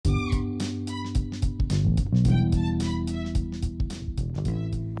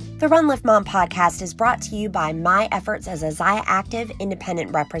The Run Lift Mom podcast is brought to you by my efforts as a Zaya Active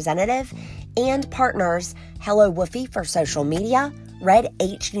independent representative and partners Hello Woofy for social media, Red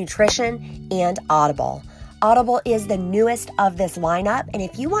H Nutrition, and Audible. Audible is the newest of this lineup, and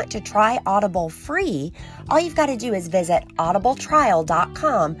if you want to try Audible free, all you've got to do is visit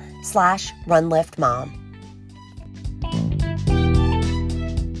audibletrial.com/runliftmom.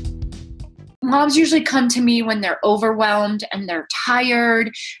 Moms usually come to me when they're overwhelmed and they're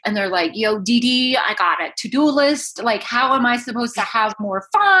tired and they're like, yo, Dee, I got a to-do list. Like, how am I supposed to have more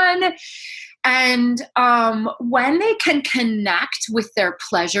fun? And when they can connect with their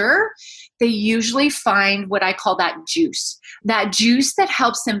pleasure, they usually find what I call that juice that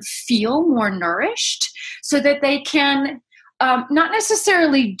helps them feel more nourished so that they can not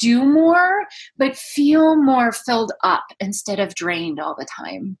necessarily do more, but feel more filled up instead of drained all the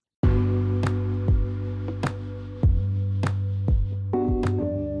time.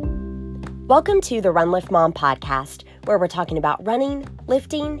 Welcome to the Run Lift Mom podcast, where we're talking about running,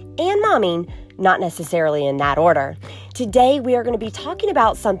 lifting, and momming, not necessarily in that order. Today, we are going to be talking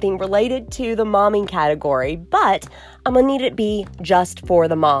about something related to the momming category, but I'm going to need it be just for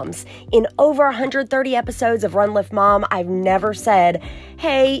the moms. In over 130 episodes of Run Lift Mom, I've never said,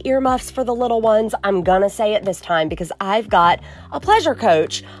 hey, earmuffs for the little ones. I'm going to say it this time because I've got a pleasure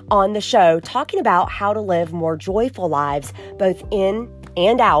coach on the show talking about how to live more joyful lives, both in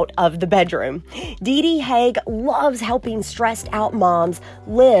and out of the bedroom. Dee Haig loves helping stressed out moms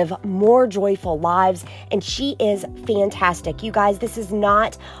live more joyful lives, and she is fantastic. You guys, this is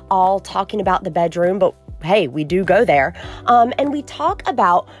not all talking about the bedroom, but hey, we do go there. And we talk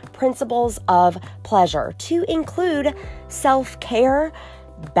about principles of pleasure to include self-care,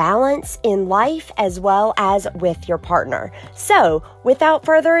 balance in life, as well as with your partner. So without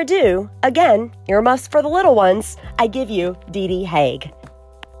further ado, again, earmuffs for the little ones, I give you Dee Haig.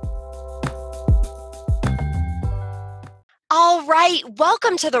 All right,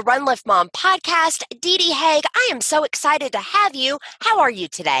 welcome to the Run Lift Mom podcast. Dee Haig, I am so excited to have you. How are you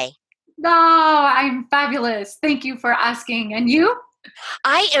today? Oh, I'm fabulous. Thank you for asking. And you?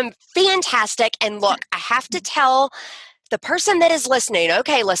 I am fantastic. And look, I have to tell the person that is listening,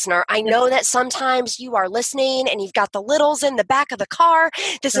 okay, listener, I know that sometimes you are listening and you've got the littles in the back of the car.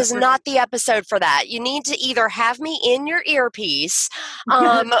 This is not the episode for that. You need to either have me in your earpiece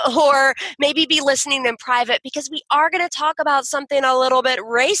or maybe be listening in private, because we are going to talk about something a little bit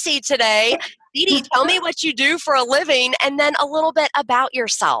racy today. Dee, tell me what you do for a living and then a little bit about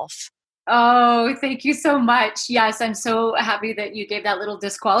yourself. Oh, thank you so much. Yes, I'm so happy that you gave that little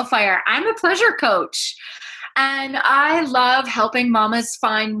disqualifier. I'm a pleasure coach. And I love helping mamas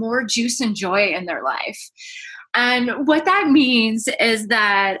find more juice and joy in their life. And what that means is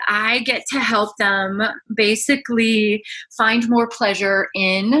that I get to help them basically find more pleasure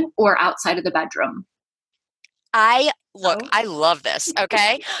in or outside of the bedroom. I love this.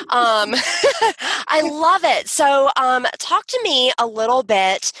 Okay. I love it. So, talk to me a little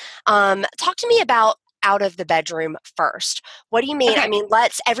bit. Talk to me about out of the bedroom first. What do you mean? Okay. I mean,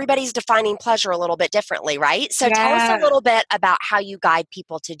 everybody's defining pleasure a little bit differently, right? So tell us a little bit about how you guide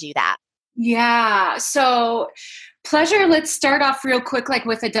people to do that. Yeah. So pleasure, let's start off real quick, like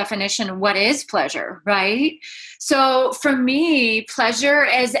with a definition. What is pleasure, right? So for me, pleasure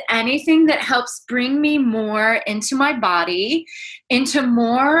is anything that helps bring me more into my body, into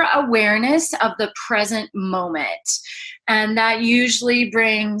more awareness of the present moment. And that usually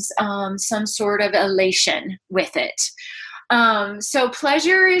brings some sort of elation with it. So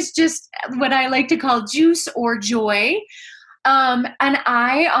pleasure is just what I like to call juice or joy. And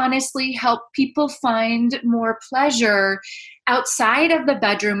I honestly help people find more pleasure outside of the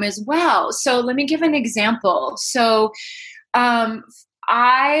bedroom as well. So let me give an example. So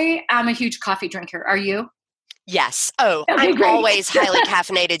I am a huge coffee drinker. Are you? Yes. Oh, okay, I'm great. Always highly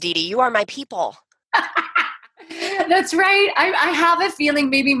caffeinated, Dee. You are my people. That's right. I have a feeling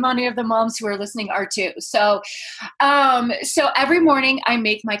maybe many of the moms who are listening are too. So every morning I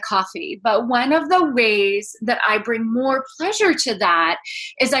make my coffee, but one of the ways that I bring more pleasure to that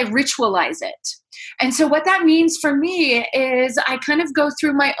is I ritualize it. And so what that means for me is I kind of go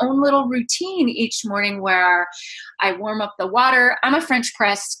through my own little routine each morning where I warm up the water. I'm a French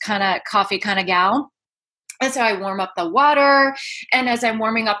press kind of coffee kind of gal. And so I warm up the water, and as I'm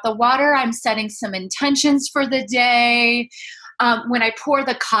warming up the water, I'm setting some intentions for the day. When I pour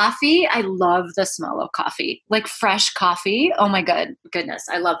the coffee, I love the smell of coffee, like fresh coffee. Oh my goodness,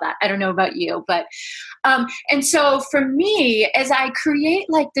 I love that. I don't know about you, but and so for me, as I create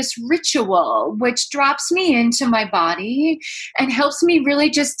like this ritual, which drops me into my body and helps me really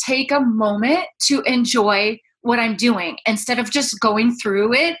just take a moment to enjoy what I'm doing instead of just going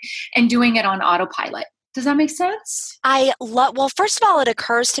through it and doing it on autopilot. Does that make sense? Well, first of all, it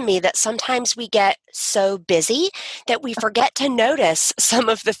occurs to me that sometimes we get so busy that we forget to notice some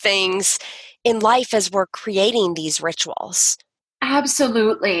of the things in life as we're creating these rituals.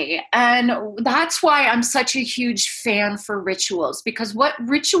 Absolutely. And that's why I'm such a huge fan for rituals, because what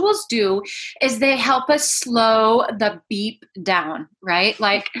rituals do is they help us slow the beep down, right?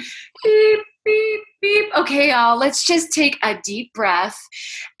 Like beep, beep, beep. Okay, y'all, let's just take a deep breath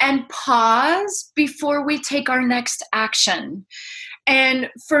and pause before we take our next action. And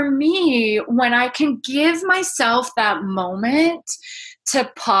for me, when I can give myself that moment to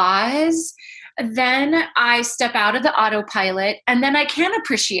pause, then I step out of the autopilot and then I can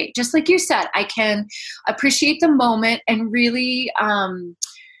appreciate, just like you said, I can appreciate the moment and really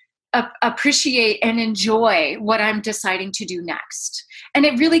appreciate and enjoy what I'm deciding to do next. And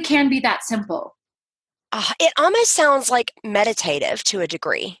it really can be that simple. It almost sounds like meditative to a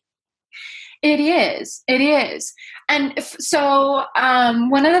degree. It is. It is. And so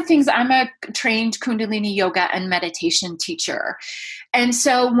one of the things, I'm a trained Kundalini yoga and meditation teacher. And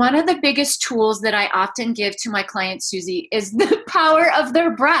so one of the biggest tools that I often give to my clients, Susie, is the power of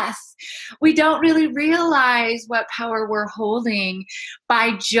their breath. We don't really realize what power we're holding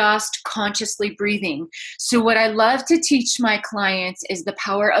by just consciously breathing. So what I love to teach my clients is the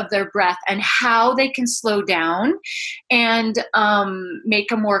power of their breath and how they can slow down and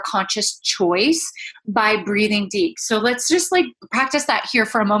make a more conscious choice by breathing deep. So let's just like practice that here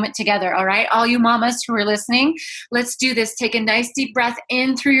for a moment together. All right. All you mamas who are listening, let's do this. Take a nice deep breath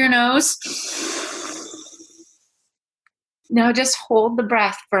in through your nose. Now just hold the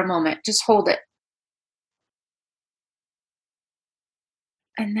breath for a moment. Just hold it.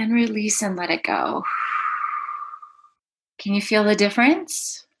 And then release and let it go. Can you feel the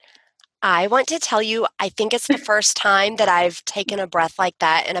difference? I want to tell you, I think it's the first time that I've taken a breath like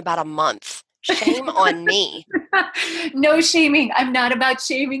that in about a month. Shame on me. No shaming. I'm not about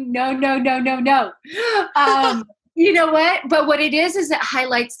shaming. No, no, no, no, no. You know what? But what it is it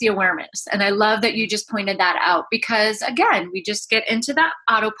highlights the awareness. And I love that you just pointed that out because, again, we just get into that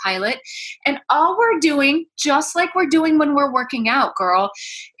autopilot. And all we're doing, just like we're doing when we're working out, girl,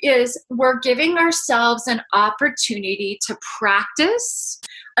 is we're giving ourselves an opportunity to practice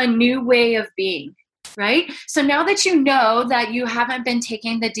a new way of being. Right? So now that you know that you haven't been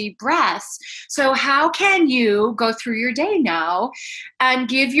taking the deep breaths, so how can you go through your day now and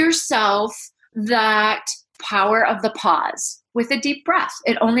give yourself that power of the pause with a deep breath?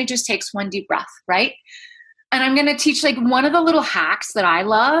 It only just takes one deep breath, right? And I'm going to teach like one of the little hacks that I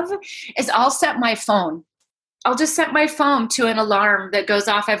love is I'll set my phone. I'll just set my phone to an alarm that goes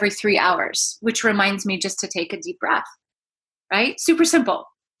off every 3 hours, which reminds me just to take a deep breath, right? Super simple.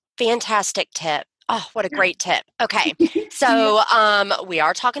 Fantastic tip. Oh, what a great tip. Okay. So we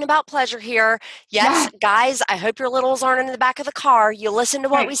are talking about pleasure here. Yes, guys, I hope your littles aren't in the back of the car. You listen to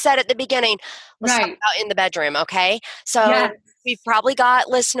what we said at the beginning. Let's talk about in the bedroom, okay? So we've probably got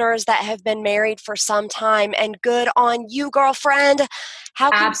listeners that have been married for some time, and good on you, girlfriend.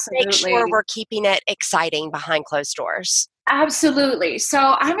 How can we make sure we're keeping it exciting behind closed doors? Absolutely.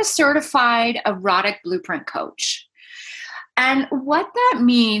 So I'm a certified erotic blueprint coach. And what that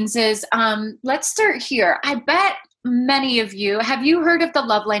means is, let's start here. I bet many of you, have you heard of the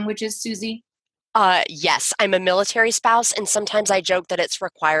love languages, Susie? Yes, I'm a military spouse, and sometimes I joke that it's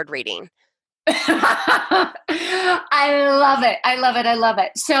required reading. I love it. I love it. I love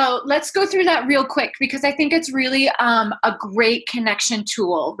it. So let's go through that real quick because I think it's really a great connection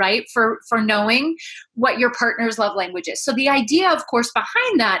tool, right? For knowing what your partner's love language is. So the idea, of course,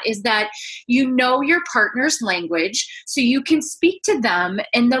 behind that is that you know your partner's language so you can speak to them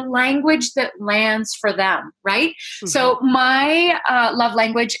in the language that lands for them, right? Mm-hmm. So my love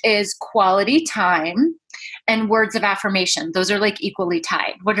language is quality time and words of affirmation. Those are like equally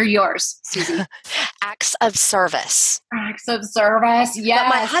tied. What are yours, Susie? Acts of service. Acts of service, yes.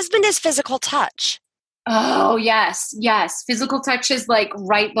 But my husband is physical touch. Oh, yes, yes. Physical touch is like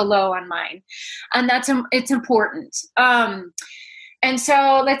right below on mine. And it's important. And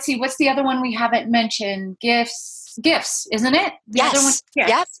so let's see, what's the other one we haven't mentioned? Gifts, isn't it? The other one,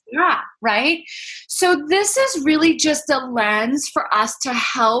 Yep. Yeah, right? So this is really just a lens for us to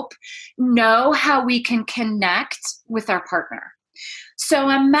help know how we can connect with our partner. So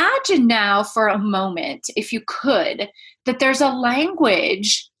imagine now for a moment, if you could, that there's a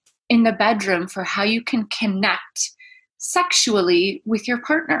language in the bedroom for how you can connect sexually with your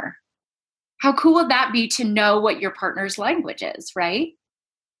partner. How cool would that be to know what your partner's language is, right?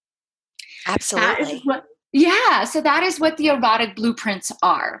 Absolutely. Yeah, so that is what the erotic blueprints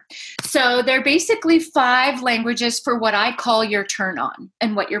are. So they're basically 5 languages for what I call your turn on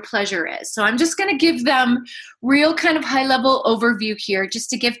and what your pleasure is. So I'm just going to give them real kind of high level overview here just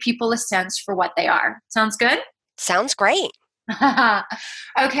to give people a sense for what they are. Sounds good? Sounds great.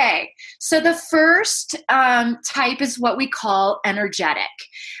 Okay, so the first type is what we call energetic.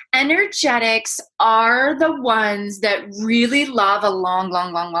 Energetics are the ones that really love a long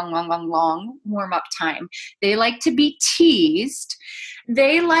warm up time. They like to be teased.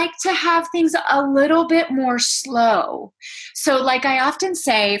 They like to have things a little bit more slow. So, like I often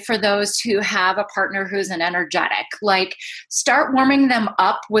say for those who have a partner who's an energetic, like start warming them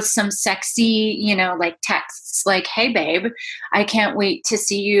up with some sexy, like texts like, hey, babe, I can't wait to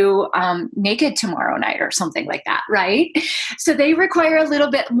see you naked tomorrow night or something like that, right? So they require a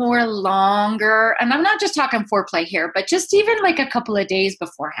little bit more longer. And I'm not just talking foreplay here, but just even like a couple of days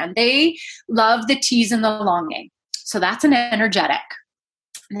beforehand. They love the tease and the longing. So that's an energetic.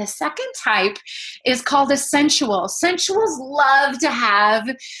 And the second type is called a sensual. Sensuals love to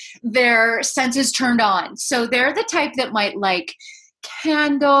have their senses turned on. So they're the type that might like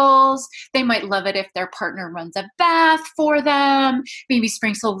candles. They might love it if their partner runs a bath for them, maybe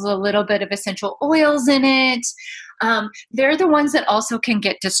sprinkles a little bit of essential oils in it. They're the ones that also can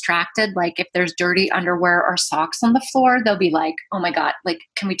get distracted. Like if there's dirty underwear or socks on the floor, they'll be like, oh my God, like,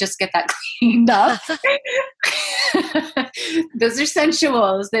 can we just get that cleaned up? Those are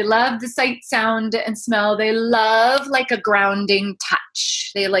sensuals. They love the sight, sound, and smell. They love like a grounding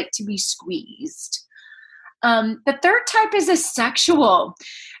touch. They like to be squeezed. The third type is a sexual.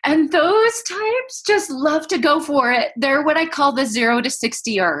 And those types just love to go for it. They're what I call the 0 to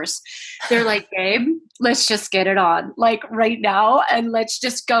 60ers. They're like, babe, let's just get it on, like right now, and let's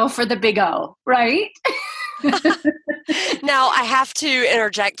just go for the big O, right? Now, I have to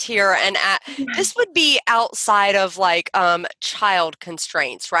interject here, and this would be outside of like child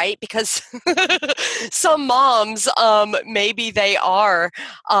constraints, right? Because some moms, maybe they are,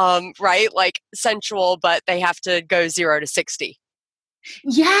 right, like sensual, but they have to go 0 to 60.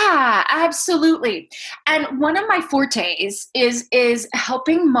 Yeah, absolutely. And one of my fortes is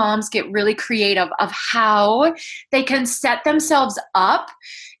helping moms get really creative of how they can set themselves up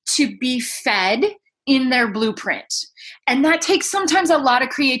to be fed in their blueprint. And that takes sometimes a lot of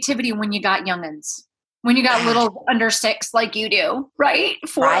creativity when you got youngins. When you got little under 6 like you do, right?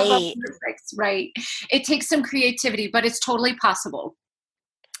 4 right. under 6, right? It takes some creativity, but it's totally possible.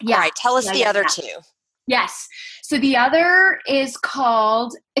 Yeah. All right, tell us the other two. Yes. So the other is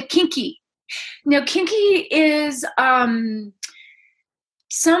called a kinky. Now, kinky is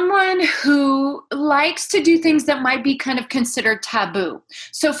someone who likes to do things that might be kind of considered taboo.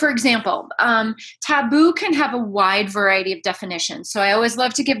 So, for example, taboo can have a wide variety of definitions. So I always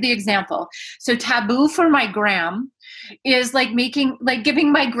love to give the example. So taboo for my gram is like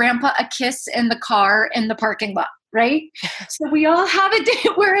giving my grandpa a kiss in the car in the parking lot. Right? So we all have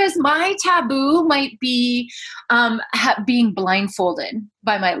it. Whereas my taboo might be being blindfolded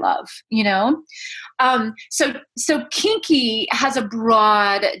by my love, So kinky has a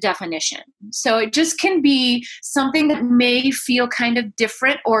broad definition. So it just can be something that may feel kind of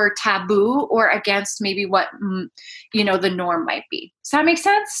different or taboo or against maybe what, the norm might be. Does that make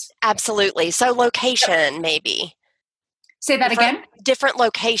sense? Absolutely. So location, maybe. Say that again? Different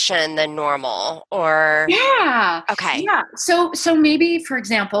location than normal, or yeah. Okay. Yeah. So maybe, for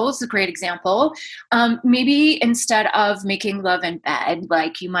example, it's a great example. Maybe instead of making love in bed,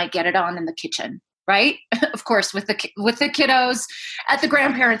 like you might get it on in the kitchen, right? Of course, with the kiddos at the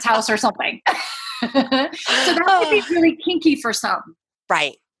grandparents' house or something. So that could be really kinky for some.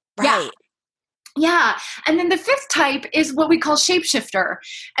 Right. Yeah. Yeah. And then the 5th type is what we call shapeshifter.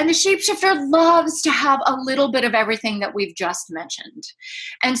 And the shapeshifter loves to have a little bit of everything that we've just mentioned.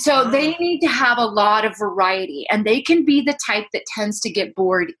 And so they need to have a lot of variety, and they can be the type that tends to get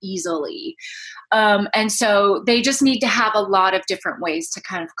bored easily. And so they just need to have a lot of different ways to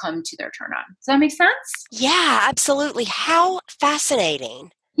kind of come to their turn on. Does that make sense? Yeah, absolutely. How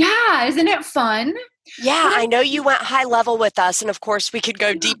fascinating. Yeah. Isn't it fun? Yeah, I know you went high level with us, and of course we could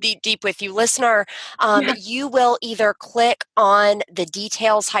go deep with you. Listener, you will either click on the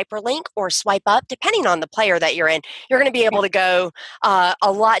details hyperlink or swipe up, depending on the player that you're in. You're going to be able to go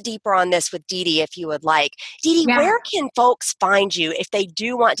a lot deeper on this with Dee Dee if you would like. Dee Dee, where can folks find you if they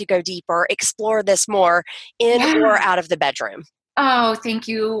do want to go deeper, explore this more in or out of the bedroom? Oh, thank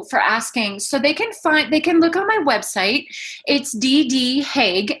you for asking. So they can look on my website. It's DD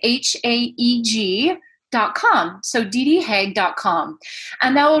Haeg, HAEG So ddhaig.com.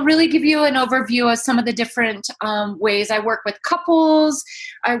 And that will really give you an overview of some of the different ways I work with couples.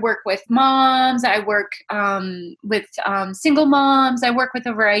 I work with moms. I work with single moms. I work with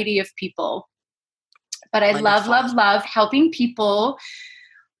a variety of people. But I love helping people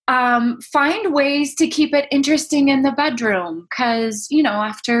find ways to keep it interesting in the bedroom. Because,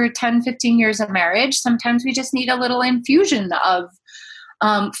 after 10, 15 years of marriage, sometimes we just need a little infusion of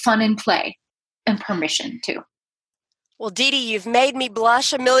fun and play. And permission too. Well, Dee Dee, you've made me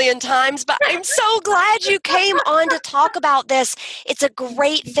blush a million times, but I'm so glad you came on to talk about this. It's a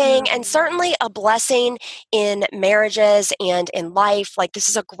great thing and certainly a blessing in marriages and in life. Like, this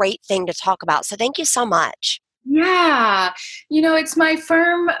is a great thing to talk about. So thank you so much. Yeah. It's my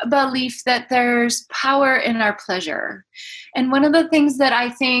firm belief that there's power in our pleasure. And one of the things that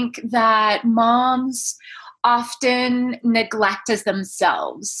I think that moms often neglect is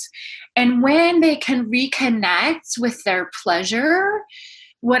themselves. And when they can reconnect with their pleasure,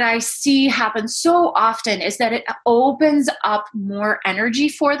 what I see happen so often is that it opens up more energy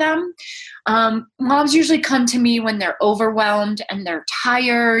for them. Moms usually come to me when they're overwhelmed and they're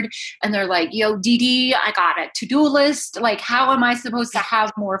tired and they're like, yo, Dee Dee, I got a to-do list. Like, how am I supposed to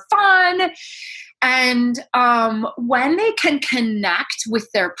have more fun? And when they can connect with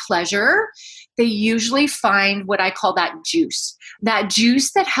their pleasure, they usually find what I call that juice that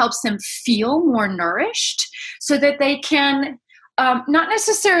helps them feel more nourished so that they can not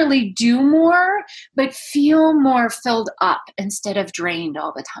necessarily do more, but feel more filled up instead of drained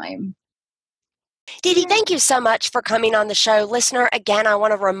all the time. Dee Dee, thank you so much for coming on the show. Listener, again, I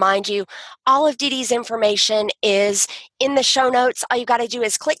want to remind you, all of Dee Dee's information is in the show notes. All you got to do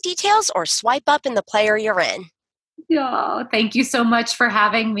is click details or swipe up in the player you're in. Oh, thank you so much for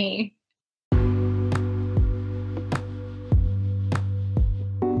having me.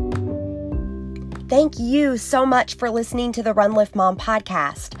 Thank you so much for listening to the Run Lift Mom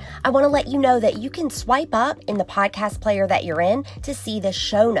podcast. I want to let you know that you can swipe up in the podcast player that you're in to see the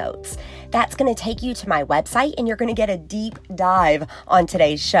show notes. That's going to take you to my website and you're going to get a deep dive on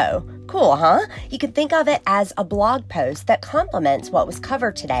today's show. Cool, huh? You can think of it as a blog post that complements what was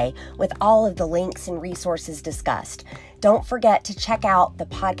covered today with all of the links and resources discussed. Don't forget to check out the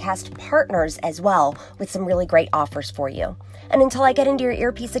podcast partners as well with some really great offers for you. And until I get into your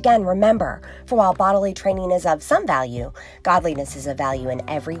earpiece again, remember, for while bodily training is of some value, godliness is of value in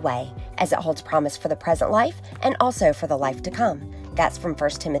every way, as it holds promise for the present life and also for the life to come. That's from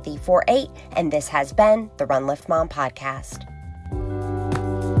 1 Timothy 4:8, and this has been the Run Lift Mom podcast.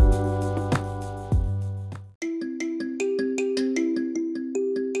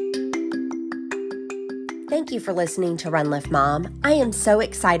 Thank you for listening to Run Lift Mom. I am so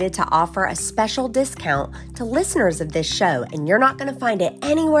excited to offer a special discount to listeners of this show, and you're not going to find it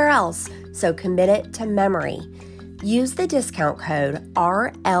anywhere else, so commit it to memory. Use the discount code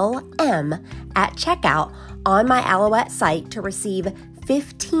RLM at checkout on my Alouette site to receive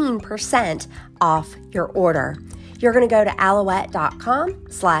 15% off your order. You're going to go to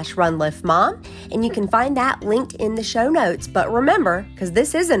alouette.com/runliftmom, and you can find that linked in the show notes. But remember, because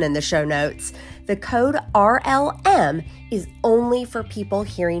this isn't in the show notes, the code RLM is only for people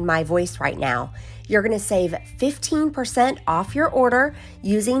hearing my voice right now. You're going to save 15% off your order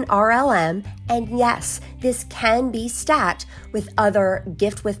using RLM. And yes, this can be stacked with other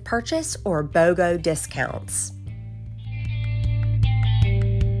gift with purchase or BOGO discounts.